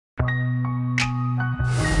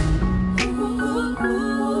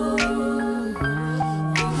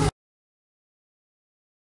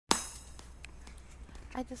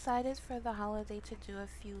decided for the holiday to do a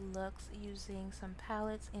few looks using some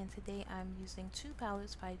palettes, and today I'm using two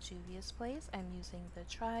palettes by Juvia's Place. I'm using the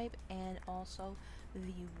Tribe and also the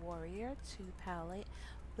Warrior 2 palette.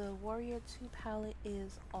 The Warrior 2 palette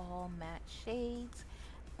is all matte shades,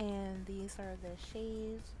 and these are the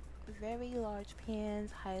shades. Very large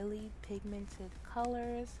pans, highly pigmented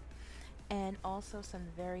colors, and also some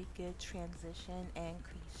very good transition and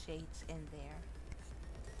crease shades in there.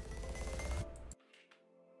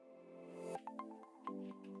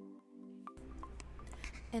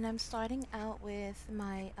 And I'm starting out with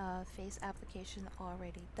my face application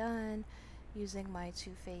already done using my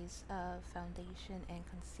Too Faced foundation and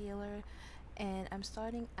concealer. And I'm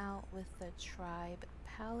starting out with the Tribe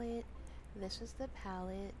palette. This is the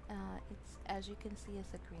palette. It's, as you can see,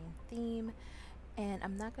 it's a green theme. And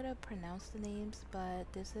I'm not going to pronounce the names, but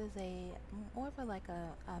this is a more of a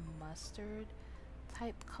mustard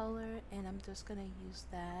type color. And I'm just going to use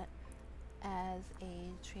that as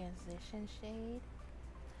a transition shade,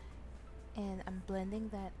 and I'm blending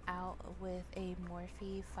that out with a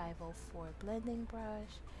Morphe 504 blending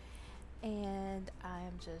brush, and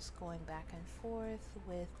I'm just going back and forth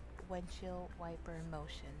with windshield wiper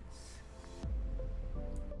motions.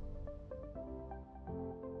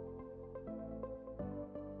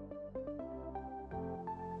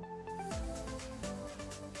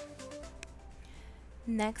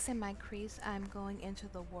 Next in my crease, I'm going into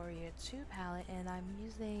the Warrior 2 palette, and I'm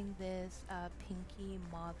using this pinky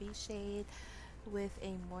mauve shade with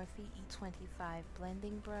a Morphe E25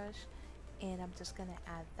 blending brush, and I'm just going to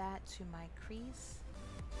add that to my crease.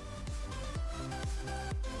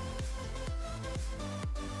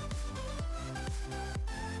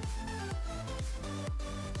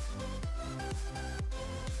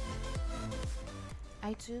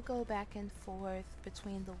 I do go back and forth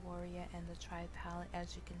between the Warrior and the Tribe palette,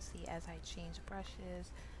 as you can see, as I change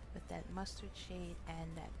brushes with that mustard shade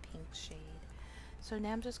and that pink shade. So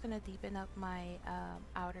now I'm just going to deepen up my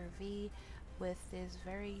outer V with this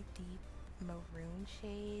very deep maroon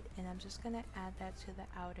shade, and I'm just going to add that to the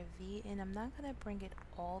outer V, and I'm not going to bring it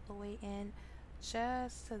all the way in,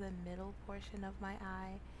 just to the middle portion of my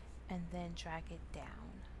eye, and then drag it down.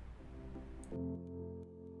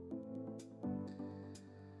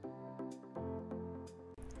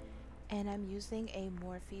 And I'm using a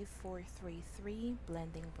Morphe 433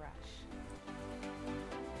 blending brush.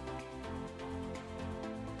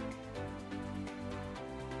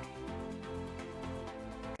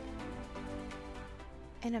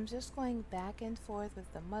 And I'm just going back and forth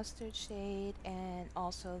with the mustard shade and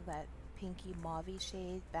also that pinky mauve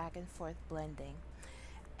shade, back and forth blending.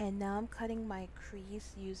 And now I'm cutting my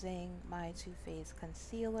crease using my Too Faced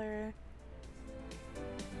concealer.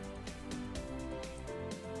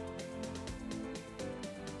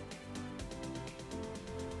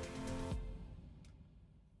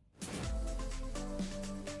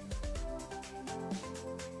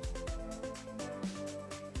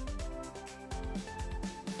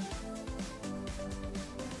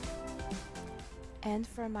 And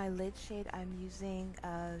for my lid shade, I'm using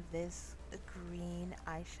this green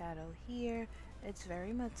eyeshadow here. It's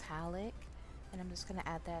very metallic, and I'm just going to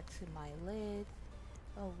add that to my lid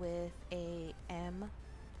with a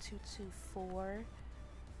M224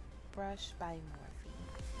 brush by Morphe.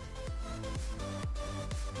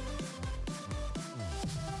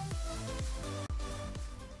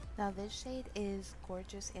 Now this shade is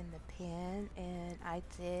gorgeous in the pan, and I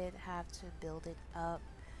did have to build it up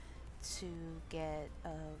to get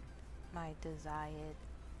my desired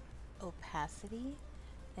opacity,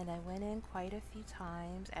 and I went in quite a few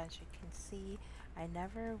times. As you can see, I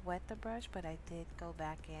never wet the brush, but I did go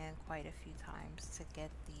back in quite a few times to get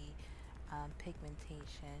the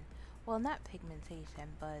pigmentation, well, not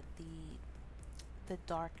pigmentation, but the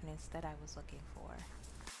darkness that I was looking for.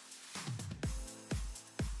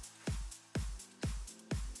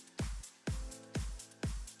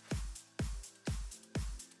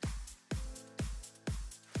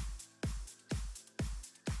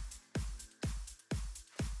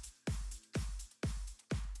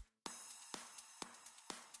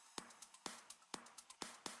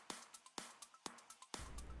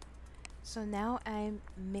 So now I'm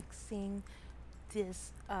mixing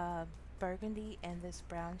this burgundy and this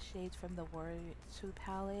brown shade from the Warrior 2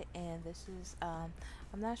 palette, and this is I'm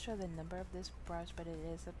not sure the number of this brush, but it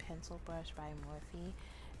is a pencil brush by Morphe,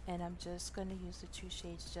 and I'm just going to use the two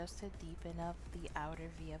shades just to deepen up the outer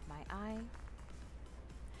V of my eye.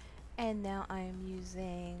 And now I'm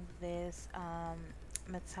using this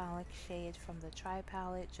metallic shade from the Tribe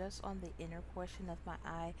palette just on the inner portion of my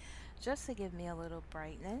eye, just to give me a little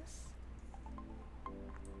brightness.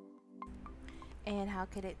 And how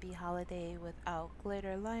could it be holiday without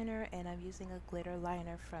glitter liner? And I'm using a glitter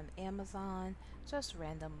liner from Amazon, just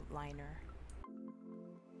random liner.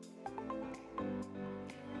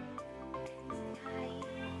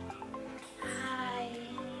 Hi.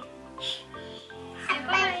 Say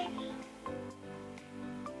bye.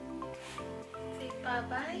 Say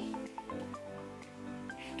bye-bye.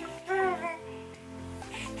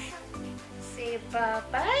 Say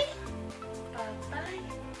bye-bye. Bye-bye.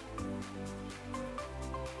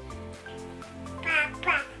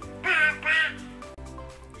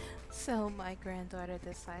 So my granddaughter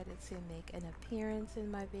decided to make an appearance in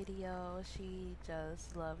my video. She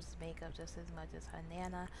just loves makeup just as much as her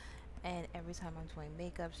Nana. And every time I'm doing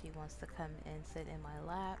makeup, she wants to come and sit in my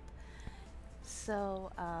lap.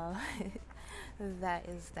 So that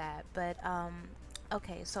is that. But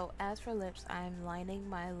okay, so as for lips, I'm lining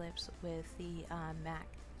my lips with the MAC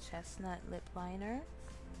Chestnut Lip Liner.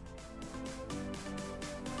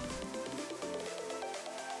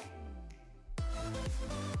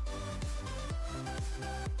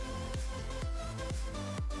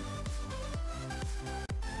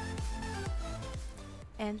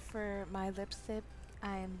 And for my lipstick,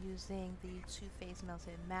 I am using the Too Faced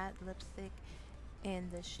Melted Matte Lipstick in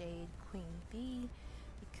the shade Queen Bee.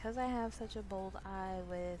 Because I have such a bold eye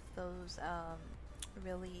with those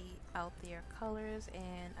really out there colors,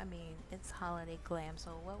 and I mean, it's holiday glam,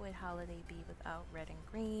 so what would holiday be without red and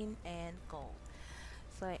green and gold?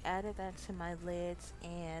 So I added that to my lids,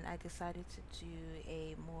 and I decided to do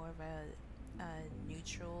a more of a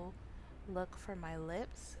neutral look for my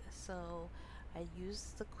lips. So I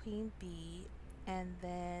used the Queen Bee, and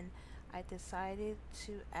then I decided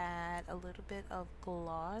to add a little bit of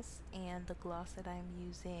gloss, and the gloss that I'm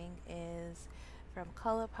using is from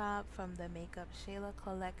ColourPop from the Makeup Shayla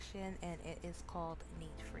collection, and it is called Neat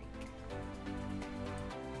Freak.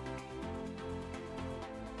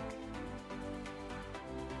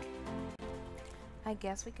 I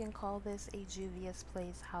guess we can call this a Juvia's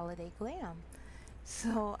Place Holiday Glam.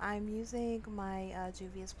 So I'm using my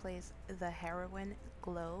Juvia's Place The Heroin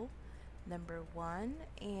Glow #1,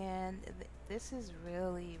 and this is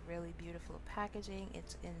really beautiful packaging.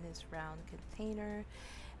 It's in this round container,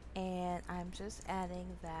 and I'm just adding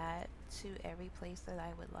that to every place that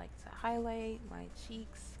I would like to highlight: my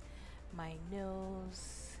cheeks, my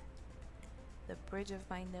nose, the bridge of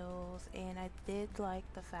my nose. And I did like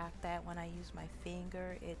the fact that when I use my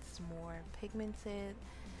finger, it's more pigmented.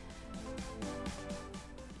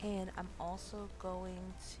 And I'm also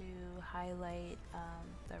going to highlight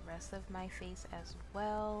the rest of my face as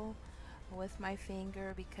well with my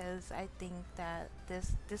finger, because I think that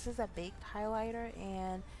this is a baked highlighter,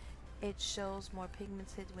 and it shows more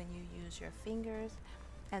pigmented when you use your fingers.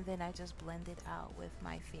 And then I just blend it out with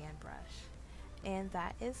my fan brush. And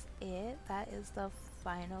that is it. That is the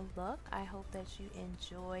final look. I hope that you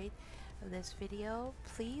enjoyed this video.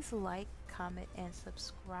 Please like, comment, and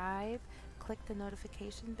subscribe. Click the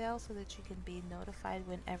notification bell so that you can be notified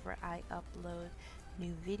whenever I upload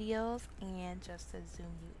new videos, and just to zoom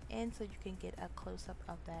you in so you can get a close-up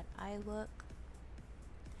of that eye look.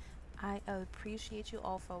 I appreciate you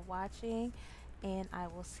all for watching, and I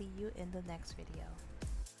will see you in the next video.